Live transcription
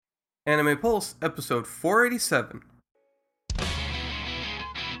Anime Pulse, episode 487.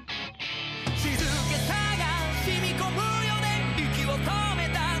 静けさが染み込むよね息を止め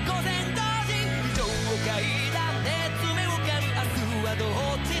た午前5時情を嗅いだ熱目をかみ明日はどっ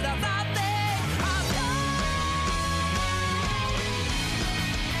ちださって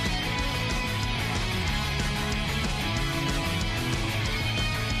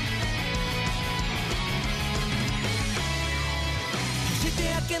して明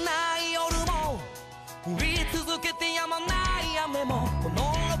けない夜も降り続けてやまない雨もこの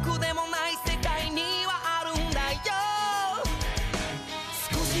ろくでもない世界にはあるんだよ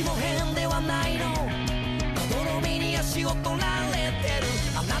少しも変ではないのまどろみに足を取られてる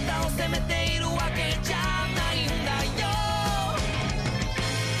あなたを責めているわけじゃないんだよ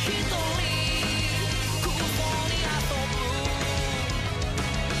一人空想に遊ぶ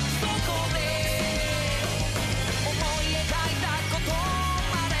そこで思い描いたこと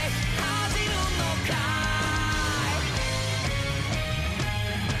まで恥じるのかい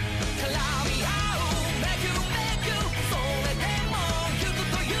絡み合うめくめくそれでも行く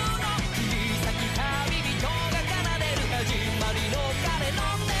というの切り裂き旅人が奏でる始まりの彼の音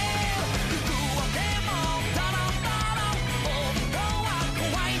服はでもタランタラン本当は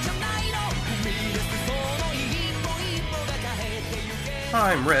怖いじゃないの踏み出すその一歩一歩が変えてゆけ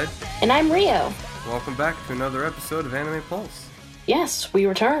Hi, I'm Red. And I'm Rio. Welcome back to another episode of Anime Pulse. Yes, we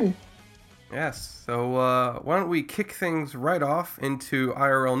return. Yes, so why don't we kick things right off into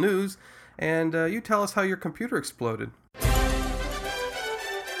IRL news, and you tell us how your computer exploded.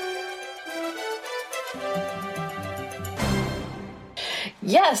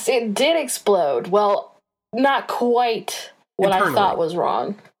 Yes, it did explode. Well, not quite what Internally. I thought was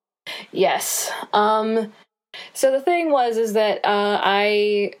wrong. Yes. So the thing is that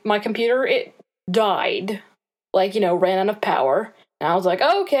my computer, it died. Ran out of power. And I was like,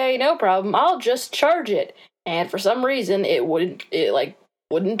 okay, no problem. I'll just charge it. And for some reason, it wouldn't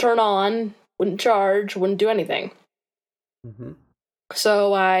turn on, wouldn't charge, wouldn't do anything. Mm-hmm.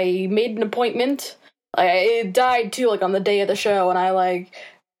 So I made an appointment. It died too, on the day of the show, and I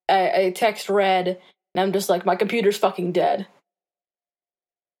text Red, and I'm just like, my computer's fucking dead.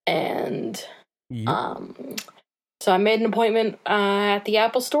 And, Yep. So I made an appointment at the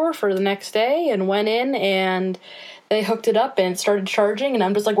Apple Store for the next day, and went in, and they hooked it up, and it started charging, and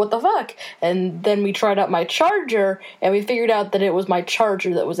I'm just like, what the fuck? And then we tried out my charger, and we figured out that it was my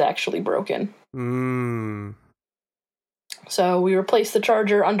charger that was actually broken. So we replaced the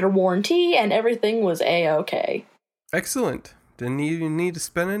charger under warranty, and everything was A-okay. Excellent. Didn't even need to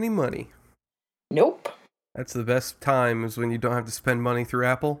spend any money. Nope. That's the best time, is when you don't have to spend money through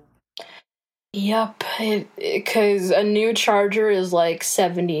Apple. Yep, because a new charger is like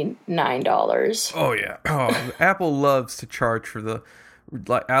 $79. Oh, yeah. Oh, Apple loves to charge for the,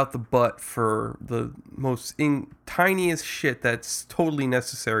 out the butt for the most tiniest shit that's totally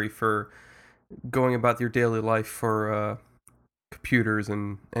necessary for going about your daily life for computers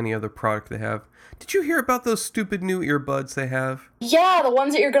and any other product they have. Did you hear about those stupid new earbuds they have? Yeah, the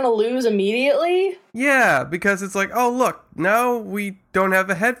ones that you're gonna lose immediately? Yeah, because it's like, oh, look, now we don't have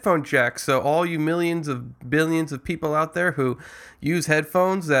a headphone jack, so all you millions of billions of people out there who use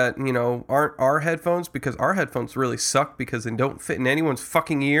headphones that, aren't our headphones because our headphones really suck because they don't fit in anyone's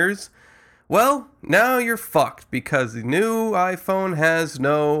fucking ears, well, now you're fucked because the new iPhone has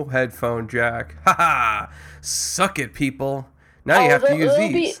no headphone jack. Haha! Suck it, people. Now you have to use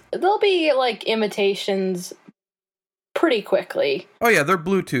these. There'll be, imitations pretty quickly. Oh yeah, they're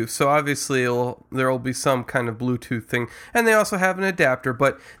Bluetooth, so obviously there'll be some kind of Bluetooth thing. And they also have an adapter,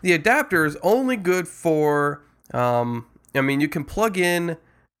 but the adapter is only good for, you can plug in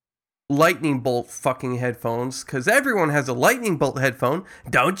lightning bolt fucking headphones, because everyone has a lightning bolt headphone,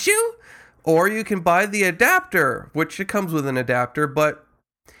 don't you? Or you can buy the adapter, which it comes with an adapter, but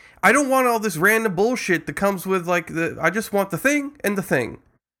I don't want all this random bullshit that comes with, I just want the thing and the thing.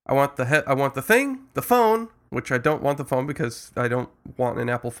 I want the thing, the phone, which I don't want the phone because I don't want an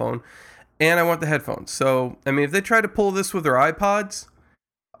Apple phone, and I want the headphones. So, if they try to pull this with their iPods,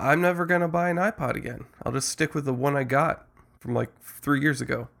 I'm never going to buy an iPod again. I'll just stick with the one I got from 3 years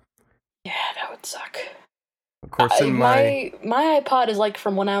ago. Yeah, that would suck. Of course, my iPod is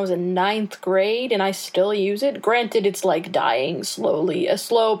from when I was in 9th grade, and I still use it. Granted, it's dying slowly, a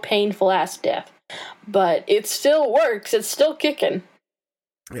slow, painful ass death, but it still works. It's still kicking.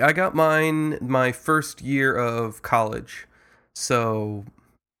 I got mine my first year of college, so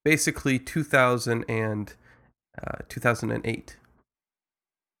basically 2008.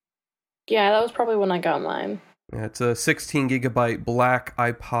 Yeah, that was probably when I got mine. Yeah, it's a 16 gigabyte black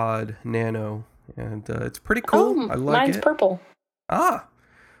iPod Nano. And it's pretty cool. I like mine's it. purple. Ah.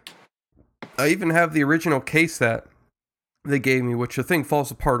 I even have the original case that they gave me, which the thing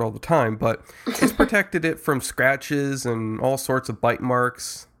falls apart all the time, but it's protected it from scratches and all sorts of bite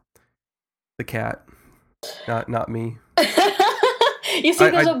marks. The cat, not me. You see,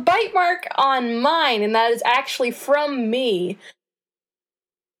 there's a bite mark on mine, and that is actually from me.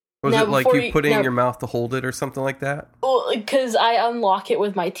 Was it like you put it in your mouth to hold it or something like that? Well, because I unlock it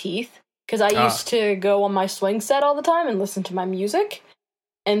with my teeth. Because I used to go on my swing set all the time and listen to my music.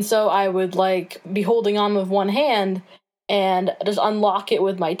 And so I would, like, be holding on with one hand and just unlock it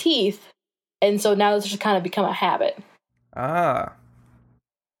with my teeth. And so now it's just kind of become a habit. Ah.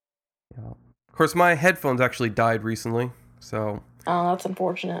 Yeah. Of course, my headphones actually died recently, so... Oh, that's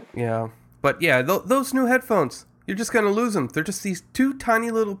unfortunate. Yeah. But yeah, those new headphones, you're just going to lose them. They're just these two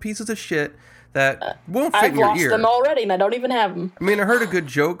tiny little pieces of shit that won't fit in your ear. I've lost them already, and I don't even have them. I mean, I heard a good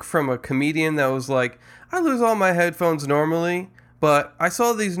joke from a comedian that was like, I lose all my headphones normally, but I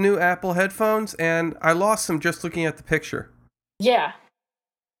saw these new Apple headphones, and I lost them just looking at the picture. Yeah.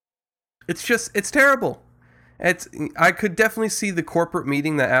 It's terrible. I could definitely see the corporate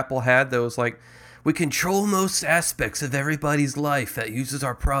meeting that Apple had that was like, we control most aspects of everybody's life that uses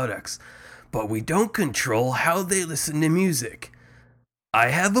our products, but we don't control how they listen to music. I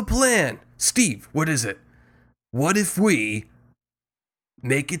have a plan. Steve, what is it? What if we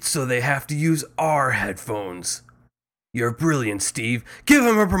make it so they have to use our headphones? You're brilliant, Steve. Give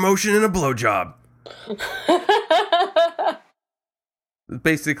him a promotion and a blowjob.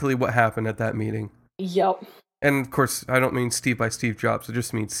 Basically what happened at that meeting. Yep. And of course, I don't mean Steve by Steve Jobs. I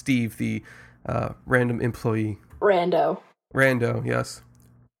just mean Steve, the random employee. Rando, yes.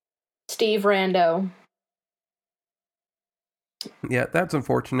 Steve Rando. Yeah, that's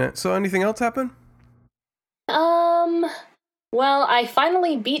unfortunate. So anything else happen? Well, I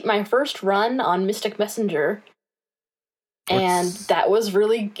finally beat my first run on Mystic Messenger. And that was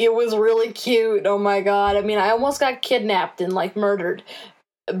really cute. Oh my god. I mean, I almost got kidnapped and, like, murdered.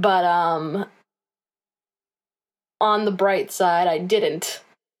 But, on the bright side, I didn't.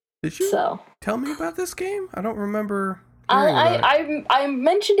 Did you tell me about this game? I don't remember. I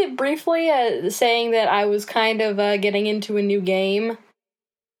mentioned it briefly, saying that I was kind of getting into a new game.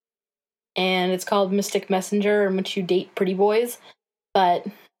 And it's called Mystic Messenger, in which you date pretty boys. But...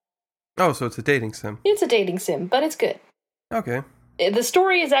 Oh, so it's a dating sim. It's a dating sim, but it's good. Okay. The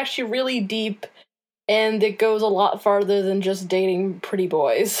story is actually really deep, and it goes a lot farther than just dating pretty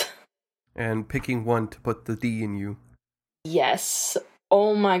boys. And picking one to put the D in you. Yes.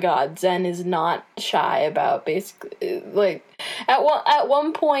 Oh my god, Zen is not shy about basically, like, at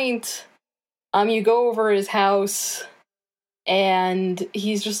one point, you go over his house, and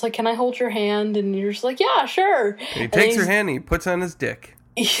he's just like, can I hold your hand? And you're just like, yeah, sure. And he takes your hand and he puts on his dick.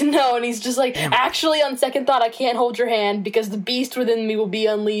 No, and he's just like, actually, on second thought, I can't hold your hand because the beast within me will be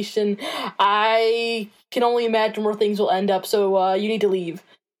unleashed, and I can only imagine where things will end up, so you need to leave.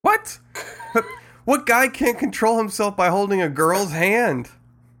 What? What guy can't control himself by holding a girl's hand?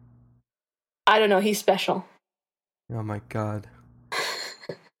 I don't know, he's special. Oh my god.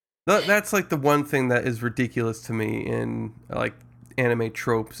 That's like the one thing that is ridiculous to me in, like, anime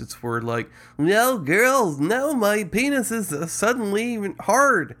tropes. It's where, like, no, girls, no, my penis is suddenly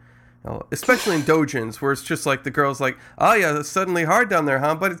hard. Oh, especially in Doujins, where it's just like the girl's like, oh yeah, it's suddenly hard down there,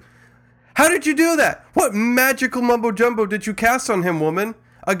 huh? But how did you do that? What magical mumbo jumbo did you cast on him, woman?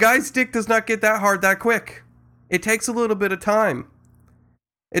 A guy's dick does not get that hard that quick. It takes a little bit of time.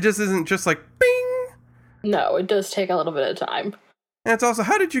 It just isn't just like, bing! No, it does take a little bit of time. And it's also,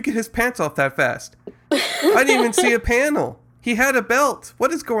 how did you get his pants off that fast? I didn't even see a panel. He had a belt.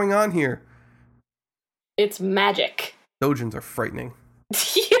 What is going on here? It's magic. Doujins are frightening.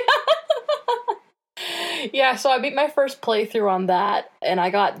 Yeah, so I beat my first playthrough on that, and I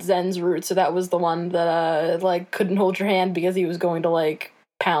got Zen's route, so that was the one that, like, couldn't hold your hand because he was going to, like,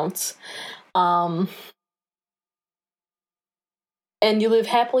 pounce. And you live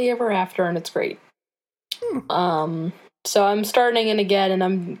happily ever after, and it's great. So I'm starting in again, and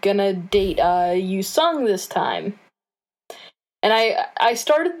I'm gonna date, Yu Sung this time. And I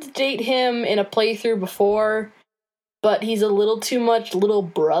started to date him in a playthrough before, but he's a little too much little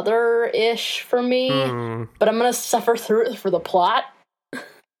brother-ish for me. But I'm gonna suffer through it for the plot.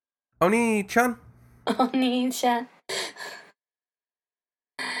 Oni-chan? Oni-chan.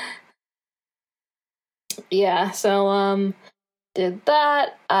 Yeah, so, did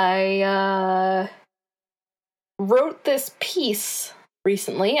that. I, wrote this piece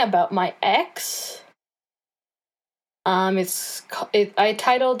recently about my ex. I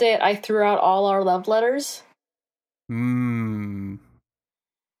titled it, I Threw Out All Our Love Letters. And,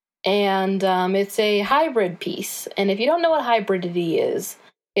 it's a hybrid piece. And if you don't know what hybridity is,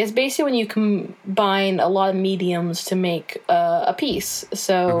 It's basically when you combine a lot of mediums to make a piece.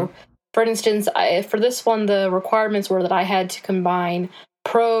 So, for instance, for this one, the requirements were that I had to combine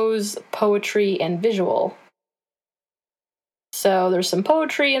prose, poetry, and visual. So there's some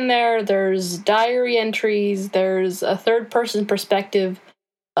poetry in there, there's diary entries, there's a third-person perspective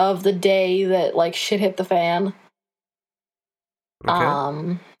of the day that, like, shit hit the fan.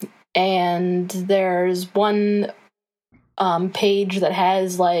 Okay. And there's one page that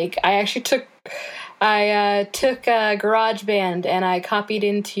has, like, I took GarageBand and I copied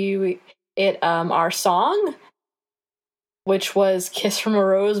into it our song, which was Kiss from a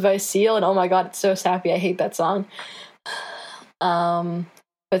Rose by Seal, and oh my god, it's so sappy, I hate that song.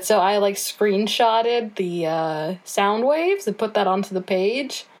 But so I, like, screenshotted the sound waves and put that onto the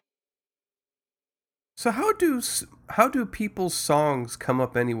page. So how do people's songs come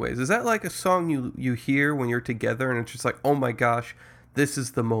up anyways? Is that like a song you hear when you're together and it's just like, oh my gosh, this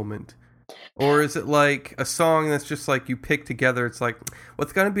is the moment? Or is it like a song that's just like you pick together? It's like,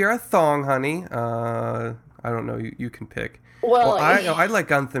 what's gonna be our thong, honey? I don't know. You can pick. Well, I like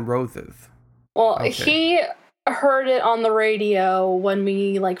Guns N' Roses. Well, Okay. he heard it on the radio when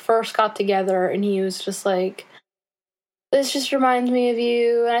we, like, first got together, and he was just like, this just reminds me of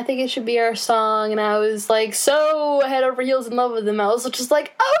you, and I think it should be our song. And I was, like, so head over heels in love with him. I was just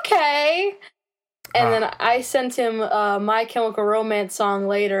like, okay. And then I sent him My Chemical Romance song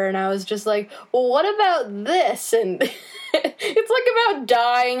later, and I was just like, well, what about this? And it's, like, about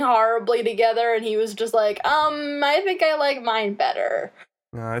dying horribly together, and he was just like, I think I like mine better.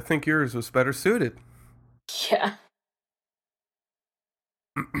 I think yours was better suited. Yeah.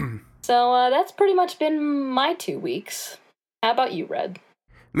 So that's pretty much been my 2 weeks. How about you, Red?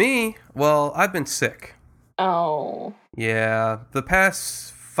 Me? Well, I've been sick. Oh. Yeah, the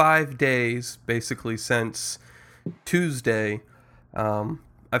past 5 days, basically since Tuesday,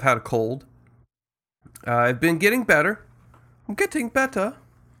 I've had a cold. I've been getting better. I'm getting better.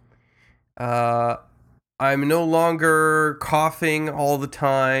 I'm no longer coughing all the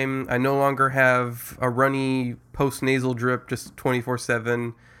time. I no longer have a runny post-nasal drip just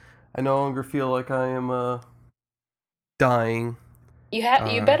 24/7. I no longer feel like I am dying.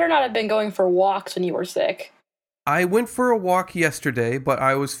 You better not have been going for walks when you were sick. I went for a walk yesterday, but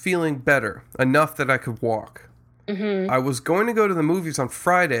I was feeling better, enough that I could walk. Mm-hmm. I was going to go to the movies on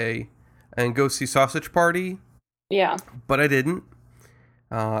Friday and go see Sausage Party. Yeah. But I didn't.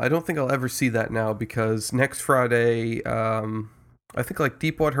 I don't think I'll ever see that now because next Friday, I think like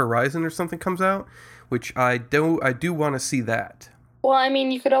Deepwater Horizon or something comes out, which I do want to see that. Well, I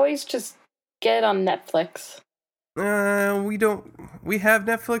mean, you could always just get it on Netflix. We have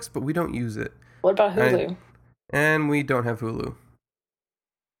Netflix, but we don't use it. What about Hulu? And we don't have Hulu.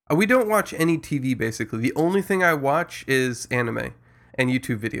 We don't watch any TV, basically. The only thing I watch is anime and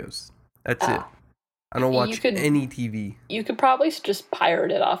YouTube videos. That's it. I don't watch any TV. You could probably just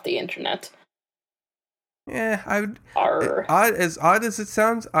pirate it off the internet. Yeah, as odd as it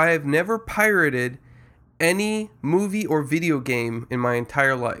sounds, I have never pirated any movie or video game in my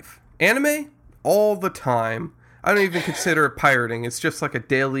entire life. Anime? All the time. I don't even consider it pirating. It's just like a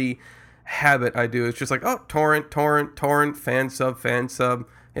daily habit I do. It's just like, oh, torrent, fan sub.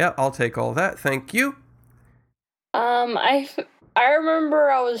 Yeah, I'll take all that. Thank you. I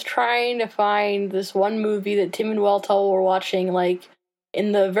remember I was trying to find this one movie that Tim and Welltall were watching, like,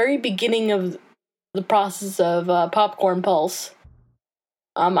 in the very beginning of the process of Popcorn Pulse.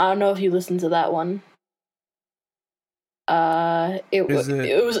 I don't know if you listened to that one. It was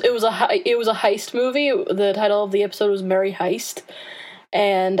a heist movie. The title of the episode was Merry Heist,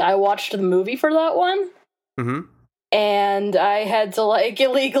 and I watched the movie for that one. Mm-hmm. And I had to, like,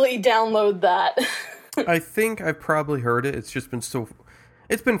 illegally download that. I think I probably heard it. It's just been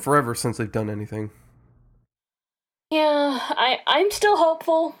it's been forever since they've done anything. Yeah, I'm still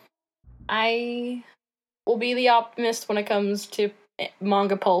hopeful. I will be the optimist when it comes to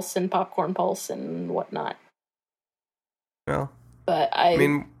Manga Pulse and Popcorn Pulse and whatnot. Well, but I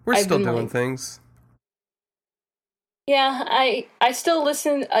mean, we're still doing things. Yeah, I still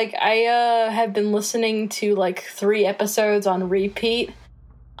listen. Like, I have been listening to like 3 episodes on repeat.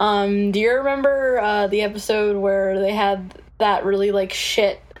 Do you remember the episode where they had that really, like,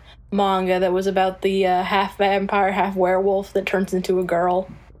 shit manga that was about the half vampire, half werewolf that turns into a girl?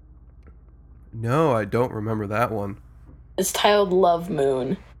 No, I don't remember that one. It's titled Love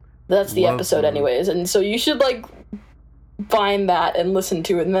Moon. That's the episode anyways, and so you should, like, find that and listen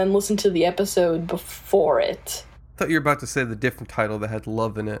to it, and then listen to the episode before it. I thought you were about to say the different title that had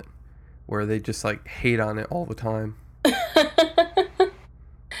love in it, where they just, like, hate on it all the time.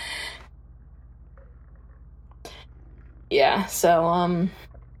 Yeah, so,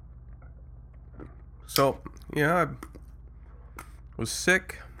 So, yeah, I was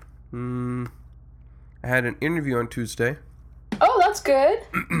sick. I had an interview on Tuesday, Oh, that's good.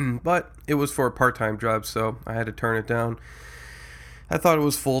 but it was for a part-time job, so I had to turn it down. I thought it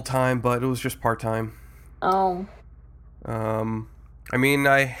was full-time, but it was just part-time. Oh. I mean,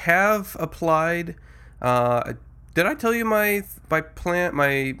 I have applied. Did I tell you my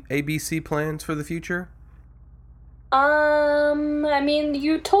ABC plans for the future? I mean,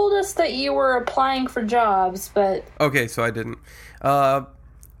 you told us that you were applying for jobs, but... Okay, so I didn't.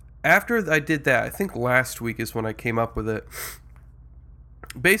 After I did that, I think last week is when I came up with it.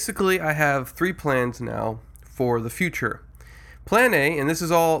 Basically, I have 3 plans now for the future. Plan A, and this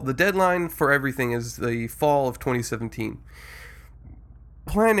is all, the deadline for everything is the fall of 2017.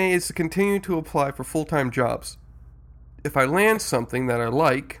 Plan A is to continue to apply for full-time jobs. If I land something that I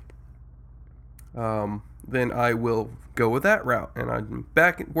like, then I will go with that route. And I'm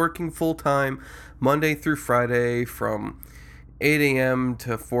back working full-time Monday through Friday from 8 a.m.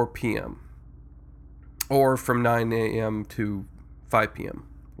 to 4 p.m. Or from 9 a.m. to 5 p.m.,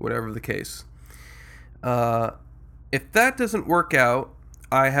 whatever the case. If that doesn't work out,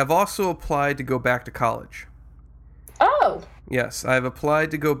 I have also applied to go back to college. Oh! Yes, I've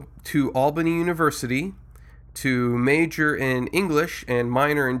applied to go to Albany University to major in English and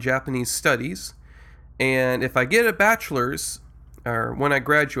minor in Japanese studies. And if I get a bachelor's, or when I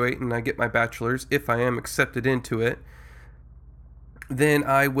graduate and I get my bachelor's, if I am accepted into it, then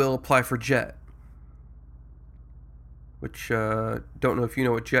I will apply for JET. Which, don't know if you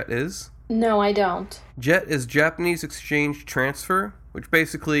know what JET is. No, I don't. JET is Japanese Exchange Transfer, which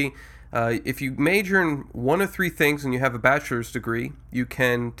basically, if you major in one of 3 things and you have a bachelor's degree, you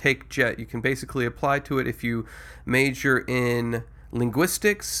can take JET. You can basically apply to it if you major in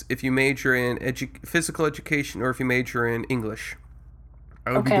linguistics, if you major in physical education, or if you major in English.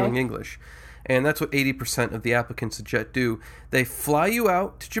 I would be doing English. And that's what 80% of the applicants at JET do. They fly you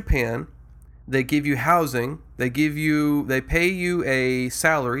out to Japan. They give you housing. They pay you a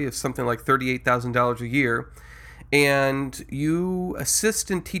salary of something like $38,000 a year, and you assist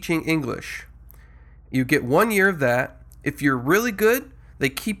in teaching English. You get 1 year of that. If you're really good, they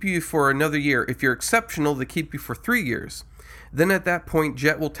keep you for another year. If you're exceptional, they keep you for 3 years. Then at that point,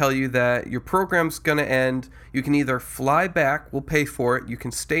 JET will tell you that your program's going to end. You can either fly back, we'll pay for it. You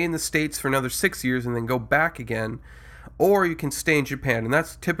can stay in the States for another 6 years and then go back again. Or you can stay in Japan. And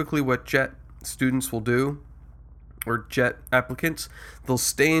that's typically what JET students will do, or JET applicants. They'll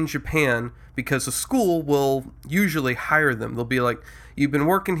stay in Japan because the school will usually hire them. They'll be like, you've been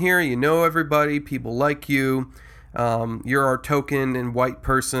working here, you know everybody, people like you, you're our token and white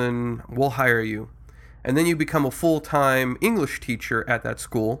person, we'll hire you. And then you become a full-time English teacher at that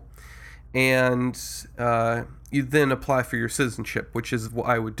school, and you then apply for your citizenship, which is what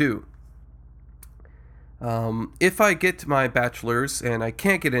I would do. If I get my bachelor's and I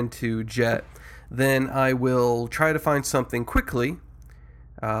can't get into JET, then I will try to find something quickly.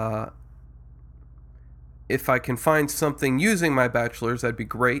 If I can find something using my bachelor's, that'd be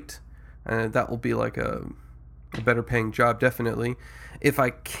great. And that will be like a better paying job, definitely. If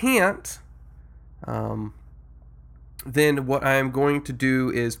I can't, then what I'm going to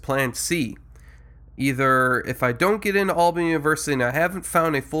do is plan C. Either if I don't get into Albany University and I haven't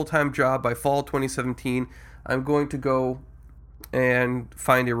found a full-time job by fall 2017, I'm going to go and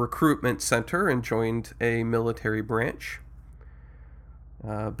find a recruitment center and join a military branch.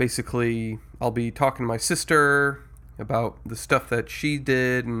 Basically, I'll be talking to my sister about the stuff that she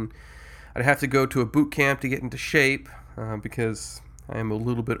did, and I'd have to go to a boot camp to get into shape because I am a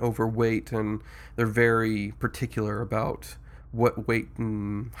little bit overweight, and they're very particular about what weight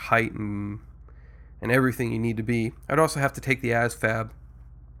and height and everything you need to be. I'd also have to take the ASVAB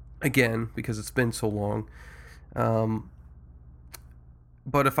again because it's been so long.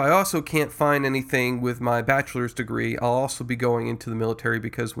 But if I also can't find anything with my bachelor's degree, I'll also be going into the military,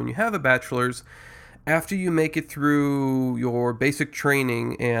 because when you have a bachelor's, after you make it through your basic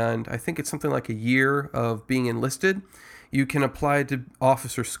training, and I think it's something like a year of being enlisted, you can apply to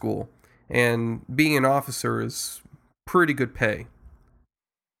officer school. And being an officer is pretty good pay.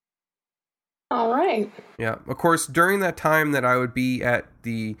 All right. Yeah. Of course, during that time that I would be at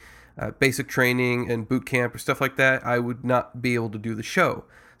the basic training and boot camp or stuff like that, I would not be able to do the show.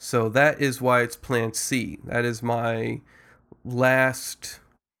 So that is why it's Plan C. That is my last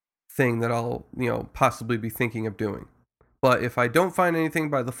thing that I'll, possibly be thinking of doing. But if I don't find anything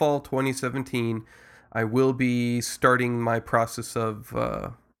by the fall 2017, I will be starting my process of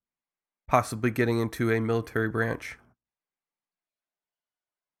possibly getting into a military branch.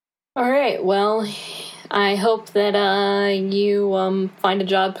 All right. Well, I hope that you find a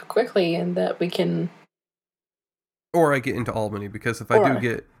job quickly and that we can Or I get into Albany, because if I do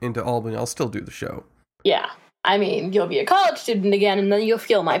get into Albany, I'll still do the show. Yeah. I mean, you'll be a college student again, and then you'll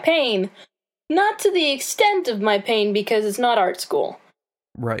feel my pain. Not to the extent of my pain, because it's not art school.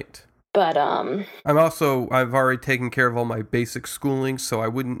 Right. But, I've already taken care of all my basic schooling, so I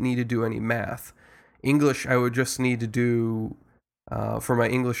wouldn't need to do any math. English, I would just need to do, for my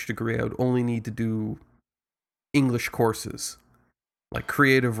English degree, I would only need to do English courses. Like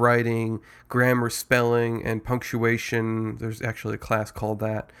creative writing, grammar, spelling, and punctuation. There's actually a class called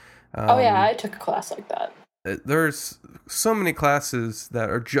that. I took a class like that. There's so many classes that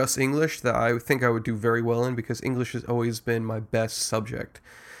are just English that I think I would do very well in, because English has always been my best subject.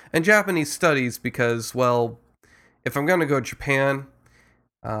 And Japanese studies, because, well, if I'm going to go to Japan,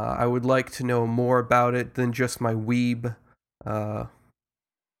 I would like to know more about it than just my weeb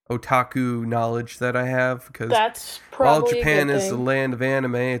otaku knowledge that I have, because That's while probably Japan a good is the thing. land of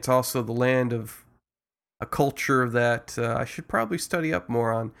anime, it's also the land of a culture that I should probably study up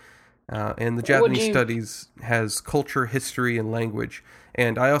more on. And the Japanese studies has culture, history, and language.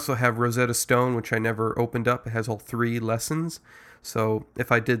 And I also have Rosetta Stone, which I never opened up. It has all 3 lessons. So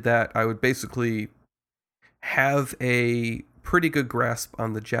if I did that, I would basically have a pretty good grasp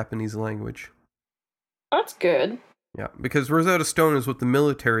on the Japanese language. That's good. Yeah, because Rosetta Stone is what the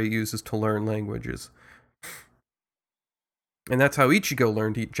military uses to learn languages. And that's how Ichigo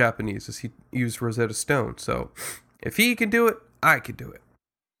learned Japanese, is he used Rosetta Stone. So if he can do it, I can do it.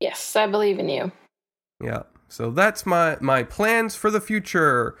 Yes, I believe in you. Yeah, so that's my plans for the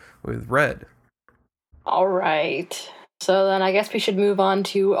future with Red. All right. So then I guess we should move on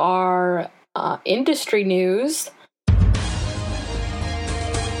to our industry news.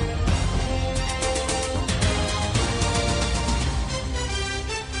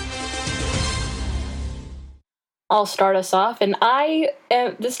 I'll start us off, and I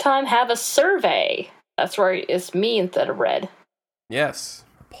this time have a survey. That's right, it's me instead of Red. Yes,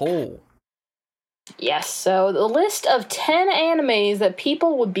 a poll. Yes, so the list of 10 animes that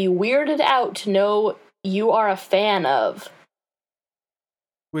people would be weirded out to know you are a fan of.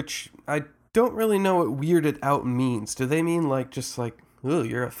 Which I don't really know what weirded out means. Do they mean just like, oh,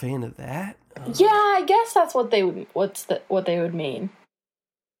 you're a fan of that? Yeah, I guess that's what they would mean.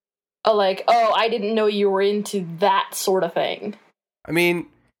 Oh, like, oh, I didn't know you were into that sort of thing. I mean,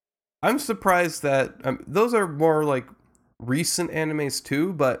 I'm surprised that those are more like recent animes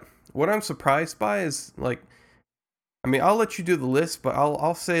too, but what I'm surprised by is I'll let you do the list, but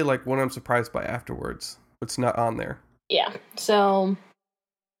I'll say what I'm surprised by afterwards. What's not on there. Yeah. So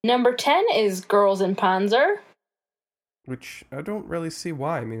number 10 is Girls in Panzer. Which I don't really see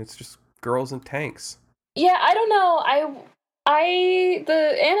why. I mean, it's just girls in tanks. Yeah, I don't know.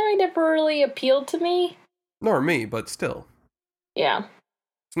 The anime never really appealed to me. Nor me, but still. Yeah.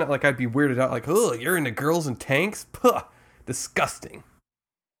 It's not like I'd be weirded out like, oh, you're into girls in tanks? Puh, disgusting.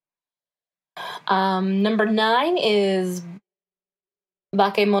 Number 9 is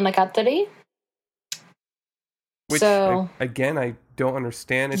Bakemonogatari. Which, so, I don't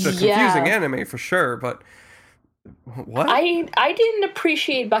understand. It's a confusing anime for sure, but what? I didn't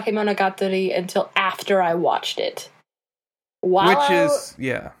appreciate Bakemonogatari until after I watched it. While I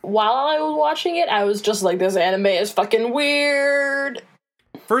was watching it, I was just like, this anime is fucking weird.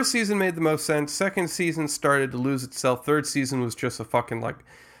 First season made the most sense. Second season started to lose itself. Third season was just a fucking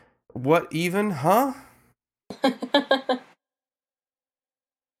what even, huh?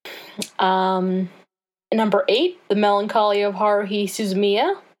 Number 8, The Melancholy of Haruhi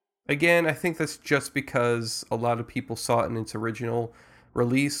Suzumiya. Again, I think that's just because a lot of people saw it in its original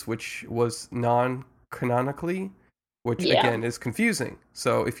release, which was non-canonically, which again is confusing.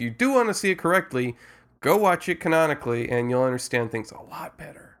 So if you do want to see it correctly, go watch it canonically and you'll understand things a lot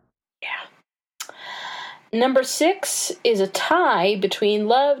better. Yeah. Number 6 is a tie between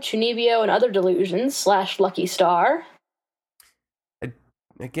Love, Chunibyo, and Other Delusions / Lucky Star.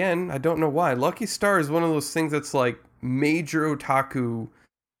 Again, I don't know why. Lucky Star is one of those things that's major otaku.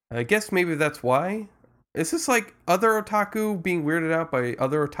 I guess maybe that's why. Is this other otaku being weirded out by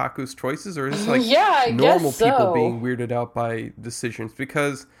other otaku's choices? Or is this normal people being weirded out by decisions?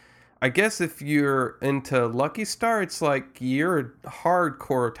 Because I guess if you're into Lucky Star, it's you're a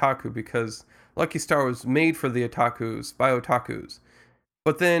hardcore otaku, because Lucky Star was made for the otakus, by otakus.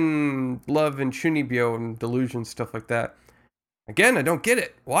 But then Love and Chunibyo and Delusion, stuff like that. Again, I don't get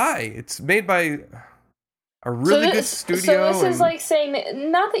it. Why? It's made by a really good studio. So this is saying that,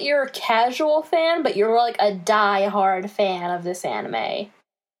 not that you're a casual fan, but you're a die-hard fan of this anime. I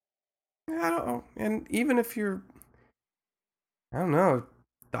don't know. And even if you're, I don't know,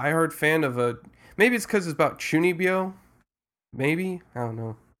 die-hard fan of maybe it's because it's about Chunibyo. Maybe? I don't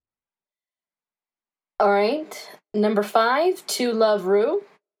know. All right. Number 5, To Love Ru.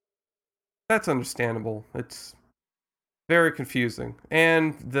 That's understandable. It's very confusing.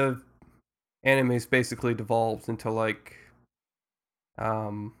 And the anime's basically devolved into like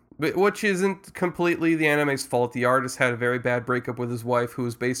which isn't completely the anime's fault. The artist had a very bad breakup with his wife, who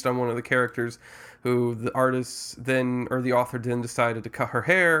was based on one of the characters, who the artist then, or the author then decided to cut her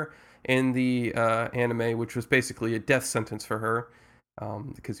hair in the anime, which was basically a death sentence for her,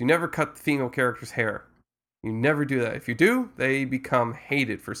 because you never cut the female character's hair. You never do that. If you do, they become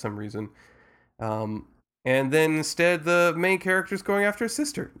hated for some reason. And then instead, the main character's going after his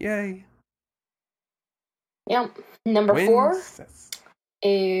sister. Yay. Yep. Number Wins. 4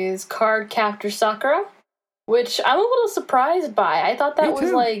 is Card Captor Sakura, which I'm a little surprised by. I thought that Me was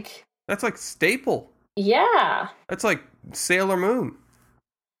too. like... That's like staple. Yeah. That's like Sailor Moon.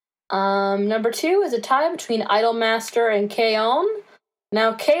 Number 2 is a tie between Idolmaster and K-On!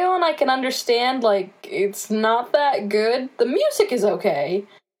 Now, K-On! I can understand, like, it's not that good. The music is okay.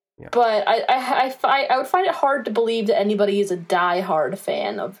 Yeah. But I would find it hard to believe that anybody is a die-hard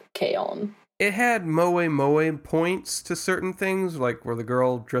fan of K-On! It had moe points to certain things, like where the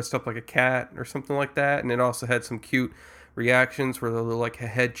girl dressed up like a cat or something like that, and it also had some cute reactions where they're like a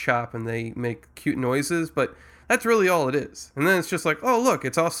head chop and they make cute noises, but that's really all it is. And then it's just like, oh look,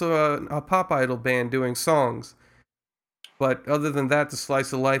 it's also a pop idol band doing songs. But other than that, the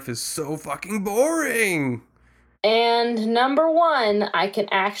slice of life is so fucking boring. And number 1, I can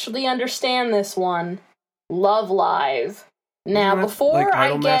actually understand this one. Love Live. Now, Isn't that before like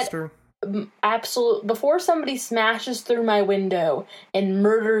I Idolmaster? before somebody smashes through my window and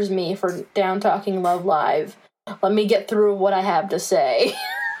murders me for down talking Love Live, let me get through what I have to say.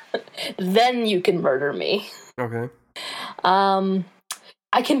 Then you can murder me. Okay.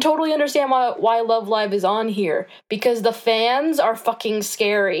 I can totally understand why Love Live is on here, because the fans are fucking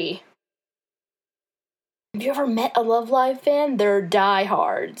scary. Have you ever met a Love Live fan? They're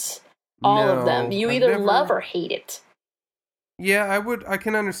diehards. All of them. You either love or hate it. Yeah, I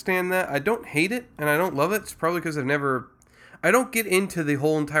can understand that. I don't hate it, and I don't love it. It's probably because I don't get into the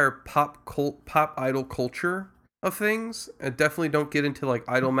whole entire pop idol culture of things. I definitely don't get into like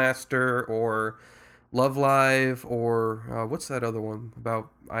Idolmaster or Love Live or what's that other one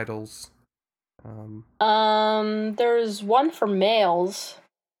about idols? There's one for males.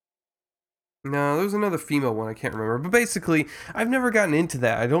 No, there's another female one I can't remember. But basically, I've never gotten into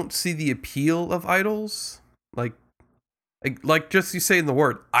that. I don't see the appeal of idols. Like just you saying the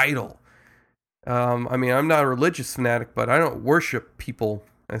word idol. I mean, I'm not a religious fanatic, but I don't worship people.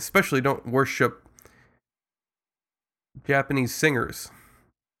 I especially don't worship Japanese singers.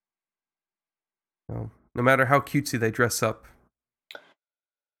 So, no matter how cutesy they dress up.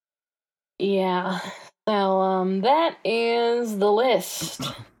 Yeah. So, that is the list.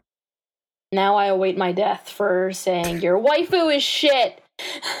 Now I await my death for saying your waifu is shit.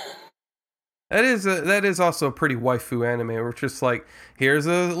 That is also a pretty waifu anime. Where it's just like, here's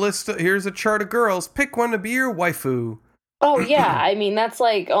a chart of girls. Pick one to be your waifu. Oh yeah, I mean that's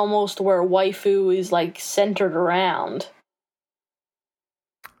like almost where waifu is like centered around.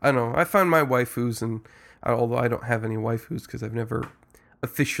 I don't know. I find my waifus, and although I don't have any waifus because I've never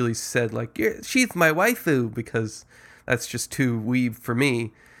officially said like, she's my waifu, because that's just too weeb for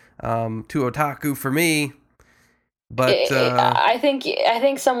me, too otaku for me. But I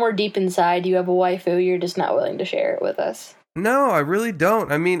think somewhere deep inside you have a waifu. You're just not willing to share it with us. No, I really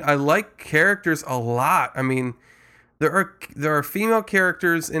don't. I mean, I like characters a lot. I mean, there are female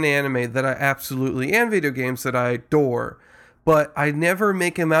characters in anime that I absolutely, and video games that I adore, but I never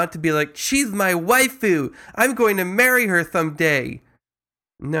make them out to be like, she's my waifu, I'm going to marry her someday.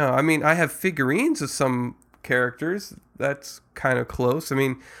 No, I mean, I have figurines of some characters. That's kind of close. I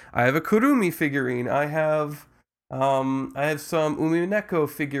mean, I have a Kurumi figurine. I have some Umineko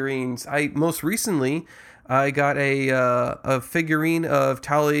figurines. Most recently I got a figurine of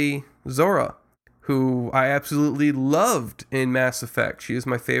Tali Zora, who I absolutely loved in Mass Effect. She is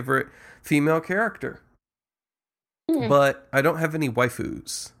my favorite female character. But I don't have any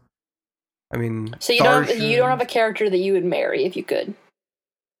waifus. I mean, so you don't have a character that you would marry if you could.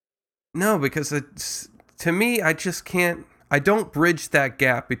 No, because to me, I just can't. I don't bridge that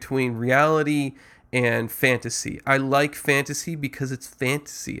gap between reality and fantasy. I like fantasy because it's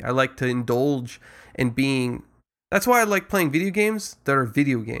fantasy. I like to indulge in being. That's why I like playing video games that are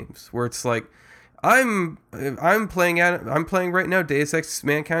video games, where it's like I'm playing right now Deus Ex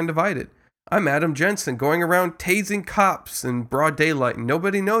Mankind Divided. I'm Adam Jensen going around tasing cops in broad daylight, and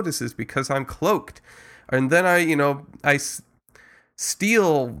nobody notices because I'm cloaked. And then I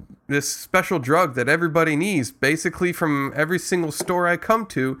steal this special drug that everybody needs, basically from every single store I come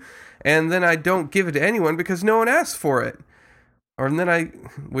to, and then I don't give it to anyone because no one asks for it.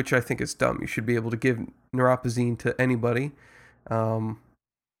 Which I think is dumb. You should be able to give neuropozyne to anybody.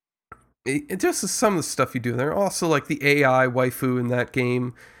 It just is some of the stuff you do. There are also like the AI waifu in that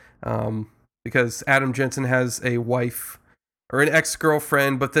game, because Adam Jensen has a wife or an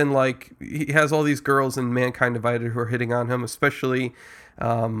ex-girlfriend, but then like he has all these girls in Mankind Divided who are hitting on him, especially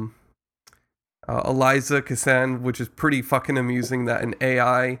Eliza Cassan, which is pretty fucking amusing that an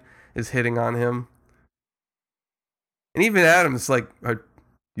AI is hitting on him. And even Adam's like,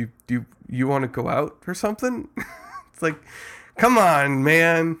 you want to go out or something? It's like, come on,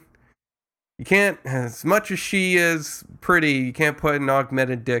 man. You can't, as much as she is pretty, you can't put an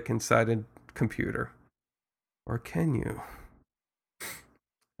augmented dick inside a computer. Or can you?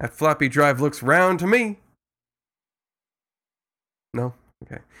 That floppy drive looks round to me. No?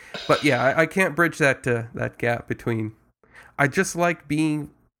 Okay. But yeah, I can't bridge that gap between... I just like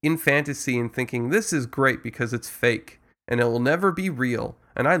being in fantasy and thinking, this is great because it's fake. And it will never be real.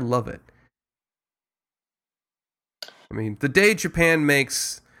 And I love it. I mean, the day Japan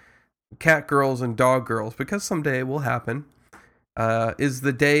makes cat girls and dog girls, because someday it will happen, is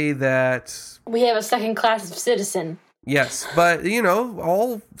the day that... We have a second class of citizen. Yes, but,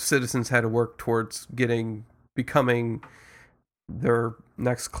 all citizens had to work towards becoming their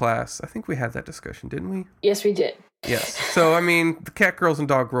next class. I think we had that discussion, didn't we? Yes, we did. Yes. So, I mean, the cat girls and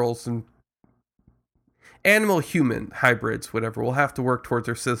dog girls and animal-human hybrids, whatever, will have to work towards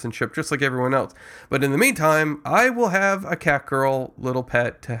their citizenship just like everyone else. But in the meantime, I will have a cat girl little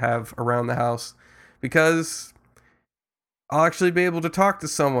pet to have around the house because I'll actually be able to talk to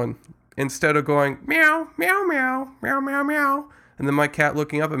someone instead of going, meow, meow, meow, meow, meow, meow, and then my cat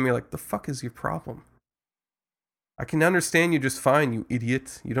looking up at me like, the fuck is your problem? I can understand you just fine, you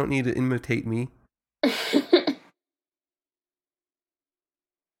idiot. You don't need to imitate me.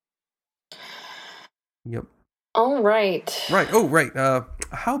 Yep. All right. Right. Oh, right.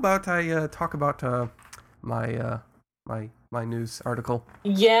 How about I talk about my news article?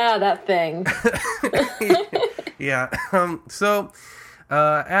 Yeah, that thing. Yeah. So,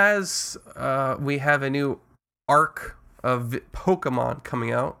 as we have a new arc of Pokemon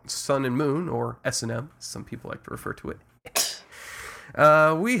coming out, Sun and Moon, or S&M, some people like to refer to it.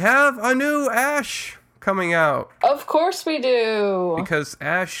 We have a new Ash coming out. Of course we do. Because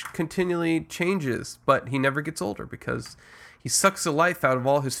Ash continually changes, but he never gets older because he sucks the life out of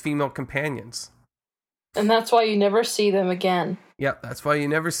all his female companions. And that's why you never see them again. Yeah, that's why you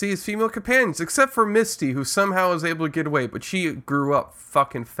never see his female companions, except for Misty, who somehow is able to get away, but she grew up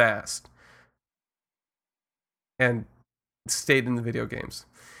fucking fast. And stayed in the video games.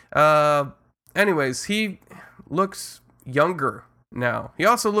 Anyways, he looks younger now. He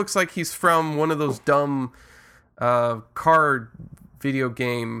also looks like he's from one of those dumb card video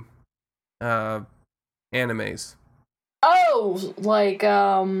game animes. Oh, well,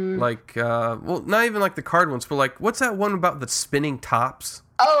 not even like the card ones, but like, what's that one about the spinning tops?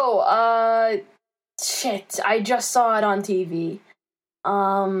 Oh, shit, I just saw it on TV.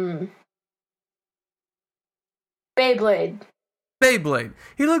 Beyblade.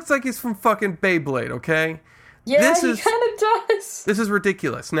 He looks like he's from fucking Beyblade, okay? Yeah, he kind of does. This is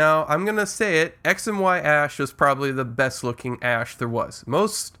ridiculous. Now, I'm going to say it. X and Y Ash was probably the best looking Ash there was.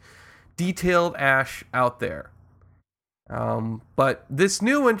 Most detailed Ash out there. But this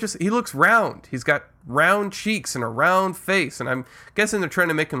new one he looks round. He's got round cheeks and a round face. And I'm guessing they're trying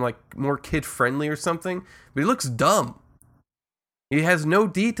to make him like more kid friendly or something. But he looks dumb. He has no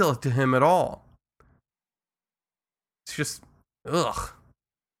detail to him at all. It's just, ugh.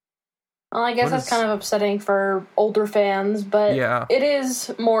 Well, I guess that's kind of upsetting for older fans, but yeah. It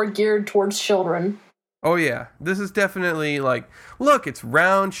is more geared towards children. Oh yeah, this is definitely like, look, it's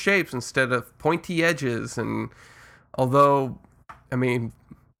round shapes instead of pointy edges, and although, I mean,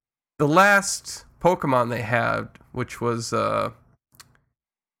 the last Pokemon they had, which was the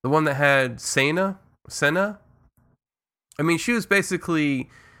one that had Senna, I mean, she was basically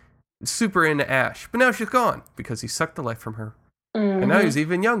super into Ash, but now she's gone because he sucked the life from her. Mm-hmm. And now he's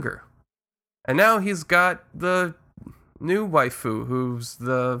even younger. And now he's got the new waifu, who's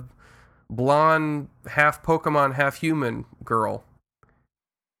the blonde, half Pokemon, half human girl.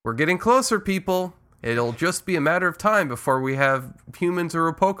 We're getting closer, people. It'll just be a matter of time before we have humans or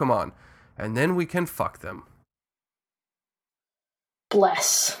a Pokemon. And then we can fuck them.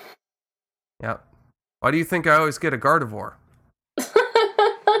 Bless. Yep. Why do you think I always get a Gardevoir?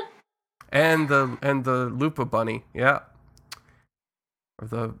 and the Lupa Bunny, yeah.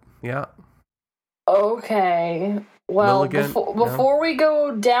 Yeah. Okay. Well, Milligan? before we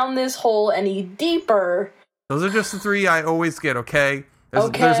go down this hole any deeper... Those are just the three I always get, okay? There's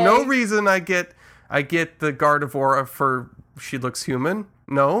Okay. no reason I get the Gardevoir for she looks human.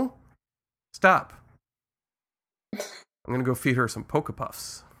 No. Stop. I'm gonna go feed her some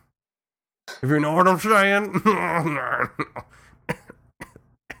Pokepuffs. If you know what I'm saying.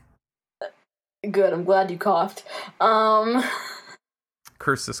 Good, I'm glad you coughed.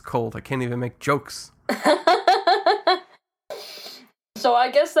 Curse this cold. I can't even make jokes. So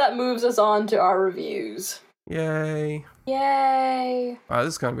I guess that moves us on to our reviews. Yay. Yay! Wow,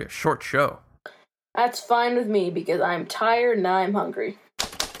 this is gonna be a short show. That's fine with me because I'm tired and I'm hungry.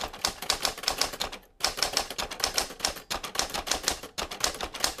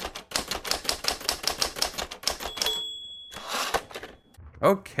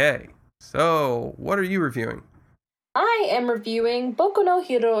 Okay. So, what are you reviewing? I am reviewing Boku no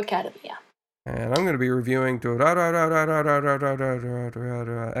Hero Academia. And I'm going to be reviewing X2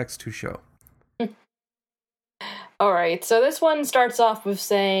 Show. Alright, so this one starts off with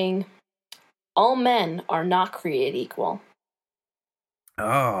saying, all men are not created equal.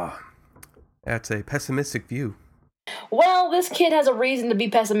 Oh, that's a pessimistic view. Well, this kid has a reason to be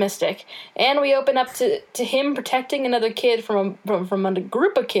pessimistic, and we open up to him protecting another kid from a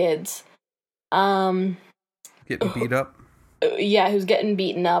group of kids. Getting beat up. Yeah, who's getting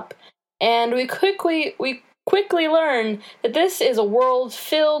beaten up, and we quickly learn that this is a world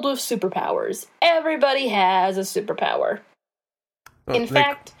filled with superpowers. Everybody has a superpower. In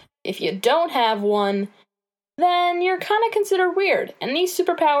fact, if you don't have one, then you're kind of considered weird, and these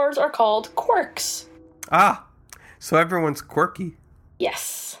superpowers are called quirks. Ah, so everyone's quirky.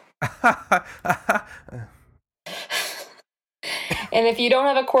 Yes. And if you don't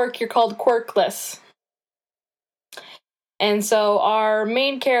have a quirk, you're called quirkless. And so our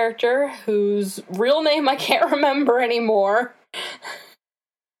main character, whose real name I can't remember anymore.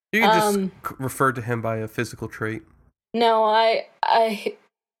 You can just refer to him by a physical trait. No,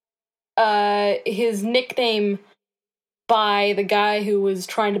 his nickname by the guy who was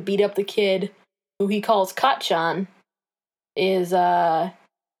trying to beat up the kid, who he calls Katchan, is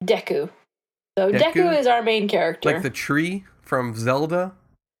Deku. So Deku is our main character. Like the tree from Zelda?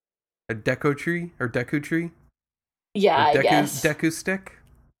 A Deku tree? Or Deku tree? Yeah, I guess. Deku stick?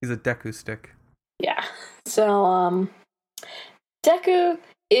 He's a Deku stick. Yeah. So, Deku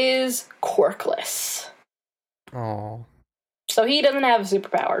is quirkless. Oh. So he doesn't have a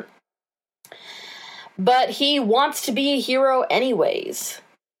superpower. But he wants to be a hero anyways.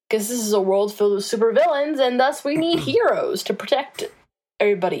 Because this is a world filled with supervillains, and thus we need heroes to protect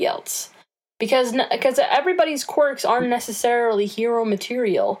everybody else. Because everybody's quirks aren't necessarily hero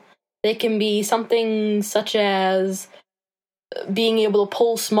material. They can be something such as being able to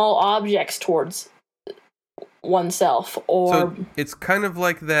pull small objects towards oneself, or... So it's kind of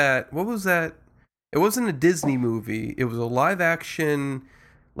like that... What was that? It wasn't a Disney movie. It was a live-action,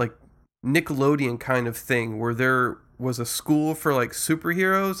 like, Nickelodeon kind of thing, where there was a school for, like,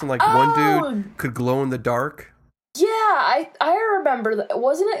 superheroes, and, like, one dude could glow in the dark. Yeah, I remember that.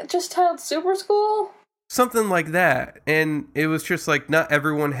 Wasn't it just titled Super School? Something like that. And it was just like not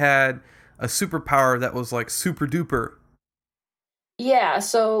everyone had a superpower that was like super duper. Yeah,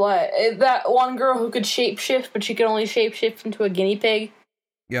 so that one girl who could shapeshift, but she could only shapeshift into a guinea pig.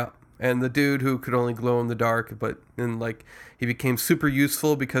 Yeah. And the dude who could only glow in the dark, but then like he became super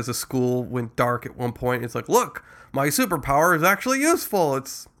useful because the school went dark at one point. It's like, look, my superpower is actually useful.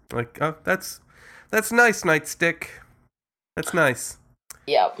 It's like, that's nice, Nightstick. That's nice.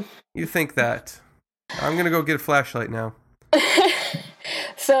 Yep. You think that. I'm gonna go get a flashlight now.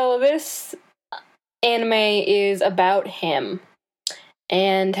 So this anime is about him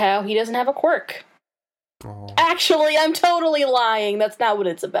and how he doesn't have a quirk. Aww. Actually, I'm totally lying. That's not what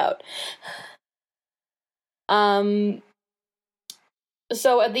it's about. So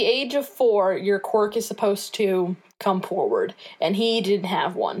at the age of 4, your quirk is supposed to come forward, and he didn't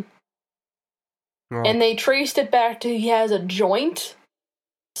have one. Oh. And they traced it back to he has a joint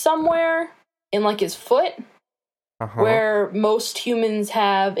somewhere in like his foot, where most humans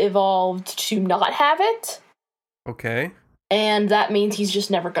have evolved to not have it. Okay. And that means he's just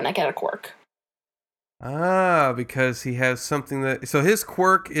never gonna get a quirk. Ah, because he has something that... So his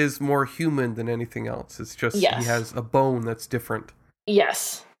quirk is more human than anything else. It's just He has a bone that's different.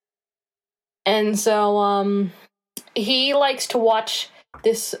 Yes. And so, he likes to watch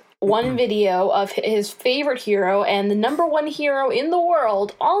this one video of his favorite hero and the number one hero in the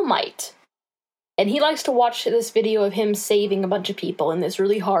world, All Might. And he likes to watch this video of him saving a bunch of people in this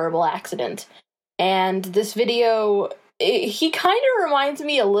really horrible accident. And this video, he kind of reminds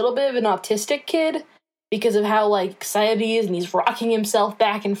me a little bit of an autistic kid, because of how, like, excited he is, and he's rocking himself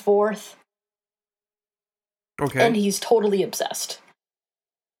back and forth. Okay. And he's totally obsessed.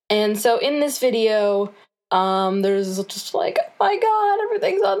 And so in this video, there's just like, oh my god,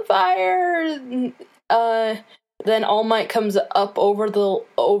 everything's on fire. Then All Might comes up over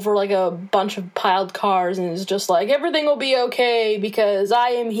like a bunch of piled cars and is just like, everything will be okay because I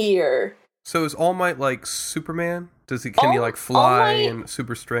am here. So is All Might like Superman? Can he like fly and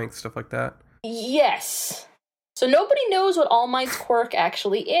super strength, stuff like that? Yes. So nobody knows what All Might's quirk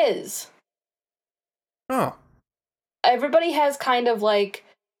actually is. Oh. Everybody has kind of like,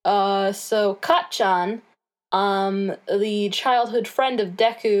 so Katchan, the childhood friend of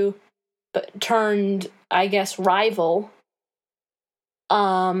Deku, but turned, I guess, rival,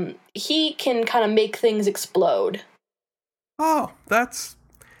 he can kind of make things explode. Oh, that's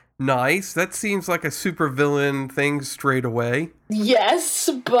nice. That seems like a supervillain thing straight away. Yes,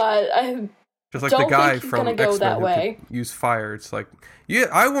 but I just like don't the guy think he's from gonna go X-Men that who way. could use fire. It's like, yeah,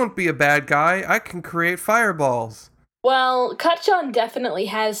 I won't be a bad guy. I can create fireballs. Well, Katchan definitely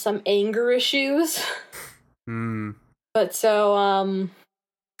has some anger issues. But so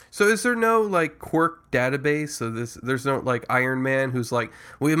is there no, like, quirk database? So there's no, like, Iron Man who's like,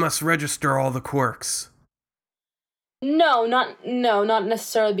 we must register all the quirks. No, not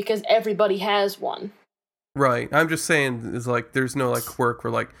necessarily, because everybody has one. Right. I'm just saying, is like, there's no, like, quirk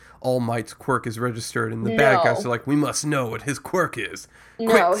where, like, All Might's quirk is registered, and the bad guys are like, we must know what his quirk is.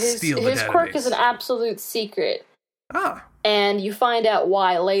 No, Quick, steal the his database. quirk is an absolute secret. Ah. And you find out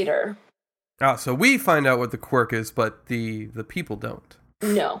why later. Ah, so we find out what the quirk is, but the people don't.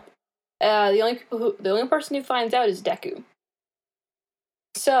 No. The only person who finds out is Deku.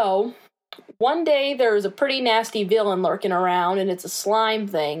 So, one day there's a pretty nasty villain lurking around, and it's a slime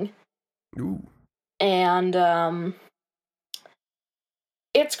thing. Ooh. And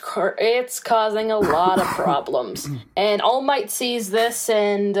it's causing a lot of problems. And All Might sees this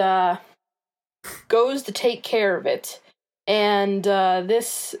and goes to take care of it. And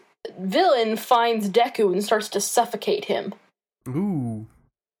this villain finds Deku and starts to suffocate him. Ooh.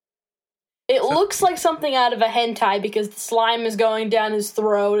 It looks like something out of a hentai because the slime is going down his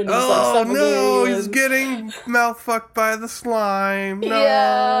throat and he's like suffocating. Oh no, he's getting mouth fucked by the slime. No.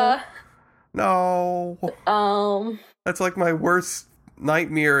 Yeah. No. That's like my worst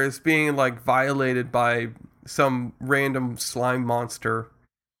nightmare, is being like violated by some random slime monster.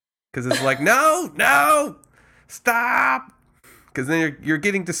 Because it's like, no, stop. Because then you're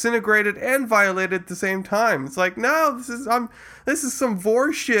getting disintegrated and violated at the same time. It's like, no, this is some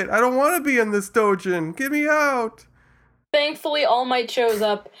vor shit. I don't want to be in this doujin. Get me out. Thankfully, All Might shows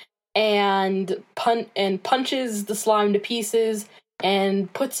up and punches the slime to pieces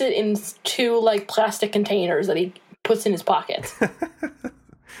and puts it in two like plastic containers that he puts in his pocket.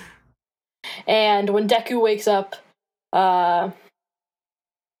 And when Deku wakes up, All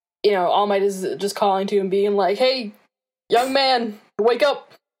Might is just calling to him, being like, "Hey, young man, wake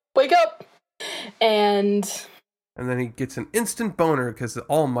up! Wake up!" And then he gets an instant boner because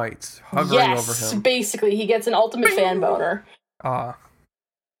All Might's hovering over him. Basically, he gets an ultimate fan boner. Ah.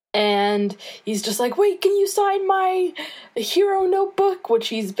 And he's just like, "Wait, can you sign my hero notebook?" Which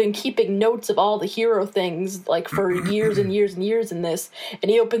he's been keeping notes of all the hero things, like, for years and years and years in this.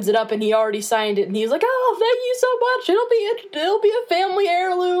 And he opens it up and he already signed it. And he's like, "Oh, thank you so much. It'll be a family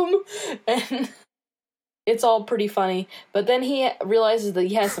heirloom." And it's all pretty funny. But then he realizes that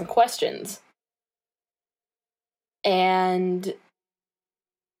he has some questions. And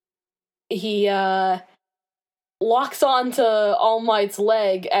he, locks onto All Might's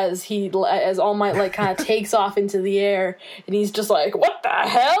leg as All Might like kind of takes off into the air, and he's just like, "What the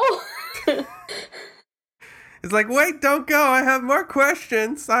hell?" It's like, wait, don't go. I have more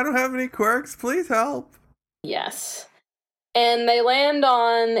questions. I don't have any quirks. Please help. Yes. And they land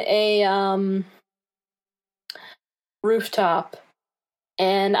on a rooftop.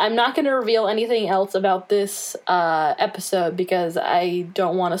 And I'm not going to reveal anything else about this episode because I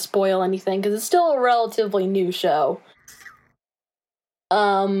don't want to spoil anything, because it's still a relatively new show.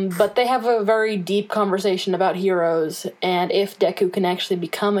 But they have a very deep conversation about heroes and if Deku can actually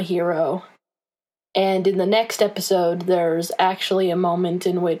become a hero. And in the next episode, there's actually a moment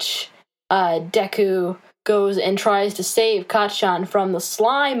in which Deku goes and tries to save Katchan from the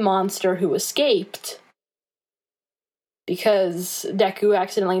slime monster who escaped, because Deku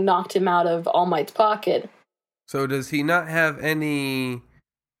accidentally knocked him out of All Might's pocket. So does he not have any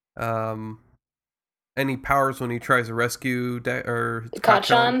powers when he tries to rescue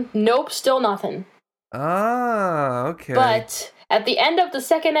Katchan? Nope, still nothing. Ah, okay. But at the end of the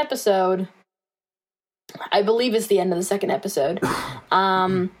second episode, I believe it's the end of the second episode,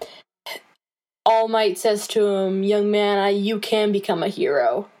 All All Might says to him, "Young man, you can become a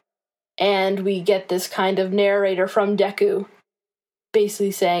hero." And we get this kind of narrator from Deku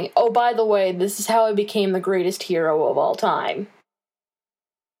basically saying, "Oh, by the way, this is how I became the greatest hero of all time."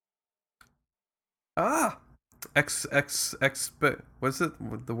 What's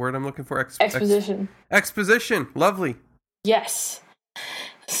it? The word I'm looking for? Exposition. Exposition. Lovely. Yes.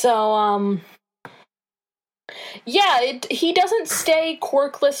 So, yeah, he doesn't stay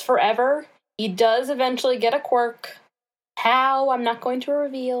quirkless forever. He does eventually get a quirk. How? I'm not going to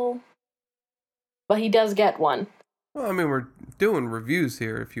reveal. But he does get one. Well, I mean, we're doing reviews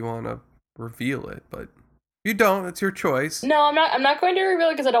here if you want to reveal it, but if you don't, it's your choice. No, I'm not going to reveal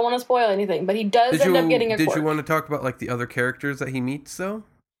it because I don't want to spoil anything, but he does end up getting a quirk. Did you want to talk about, like, the other characters that he meets, though?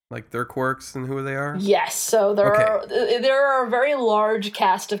 Like, their quirks and who they are? Yes, so there are a very large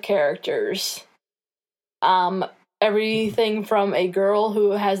cast of characters. Everything from a girl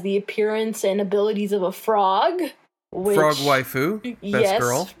who has the appearance and abilities of a frog. Frog waifu. Best yes,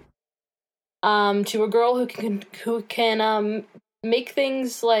 girl. To a girl who can make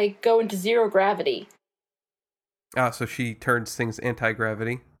things like go into zero gravity. So she turns things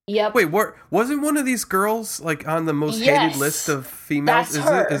anti-gravity. Yep. Wait, wasn't one of these girls like on the most hated list of females? That's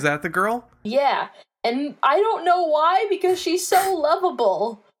her. Is that the girl? Yeah, and I don't know why, because she's so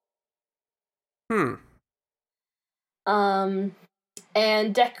lovable. And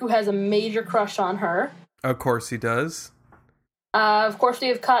Deku has a major crush on her. Of course he does. Of course we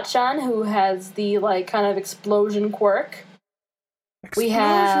have Kacchan, who has the, like, kind of explosion quirk. We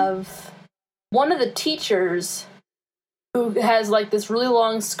have one of the teachers who has, like, this really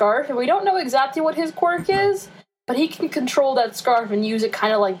long scarf, and we don't know exactly what his quirk is, but he can control that scarf and use it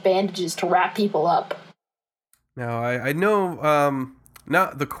kind of like bandages to wrap people up. Now, I know,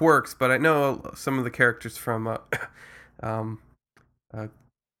 not the quirks, but I know some of the characters from, some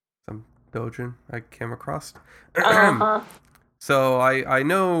Doujin I came across. So I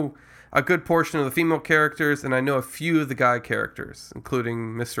know a good portion of the female characters, and I know a few of the guy characters,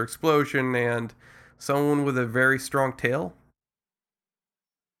 including Mr. Explosion and someone with a very strong tail.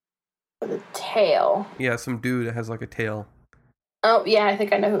 With a tail? Yeah, some dude that has like a tail. Oh, yeah, I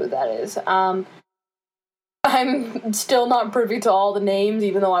think I know who that is. I'm still not privy to all the names,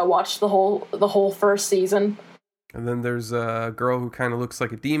 even though I watched the whole first season. And then there's a girl who kind of looks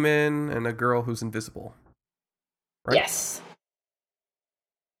like a demon, and a girl who's invisible. Right? Yes.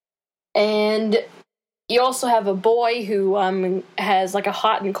 And you also have a boy who has like a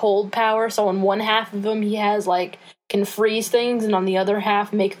hot and cold power. So on one half of him, he has like can freeze things, and on the other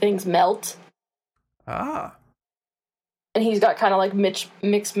half, make things melt. Ah. And he's got kind of like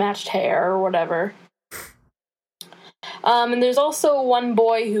mixed matched hair or whatever. And there's also one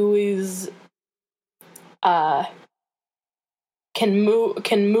boy who is can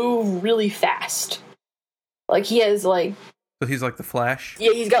move really fast. Like he has like. So he's like the Flash?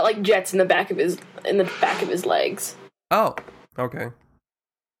 Yeah, he's got like jets in the back of his legs. Oh, okay.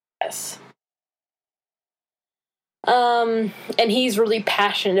 Yes. And he's really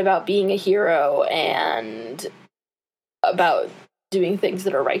passionate about being a hero and about doing things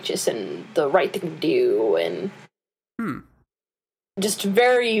that are righteous and the right thing to do, and just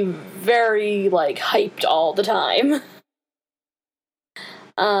very, very like hyped all the time.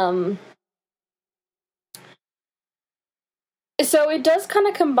 So it does kind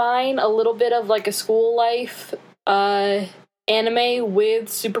of combine a little bit of like a school life anime with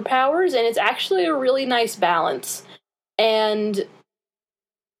superpowers, and it's actually a really nice balance. And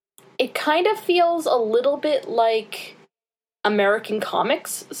it kind of feels a little bit like American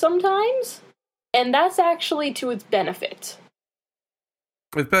comics sometimes, and that's actually to its benefit.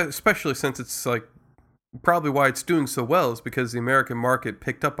 Especially since it's like probably why it's doing so well is because the American market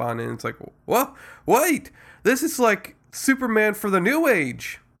picked up on it, and it's like, what? Wait, this is like Superman for the new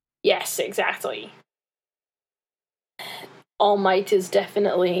age. Yes, exactly. All Might is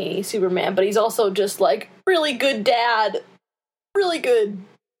definitely Superman, but he's also just like really good dad. Really good.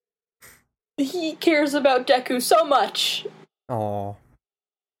 He cares about Deku so much. Aww.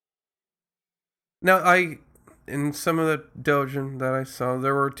 Now, in some of the doujin that I saw,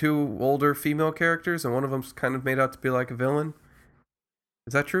 there were two older female characters, and one of them's kind of made out to be like a villain.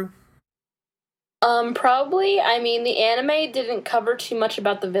 Is that true? Probably. I mean, the anime didn't cover too much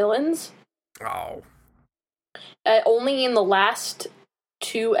about the villains. Oh. Only in the last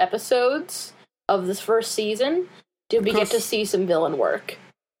 2 episodes of this first season did we get to see some villain work.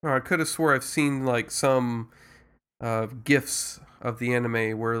 I could have swore I've seen like some gifs of the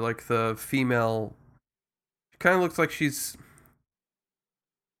anime where like the female kind of looks like she's,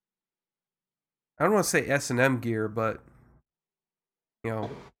 I don't want to say S&M gear, but you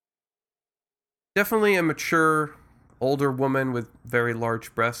know, Definitely a mature, older woman with very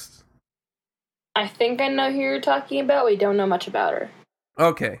large breasts. I think I know who you're talking about. We don't know much about her.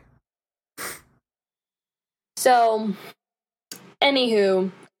 Okay. So,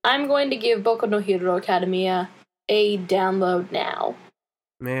 anywho, I'm going to give Boku no Hero Academia a download now.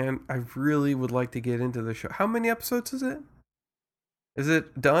 Man, I really would like to get into the show. How many episodes is it? Is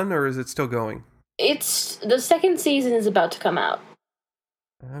it done or is it still going? It's the second season is about to come out.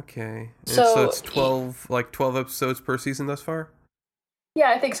 Okay. And So it's 12 episodes per season thus far? Yeah,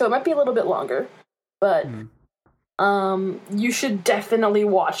 I think so. It might be a little bit longer, but you should definitely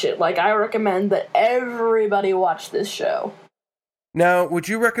watch it. Like, I recommend that everybody watch this show. Now, would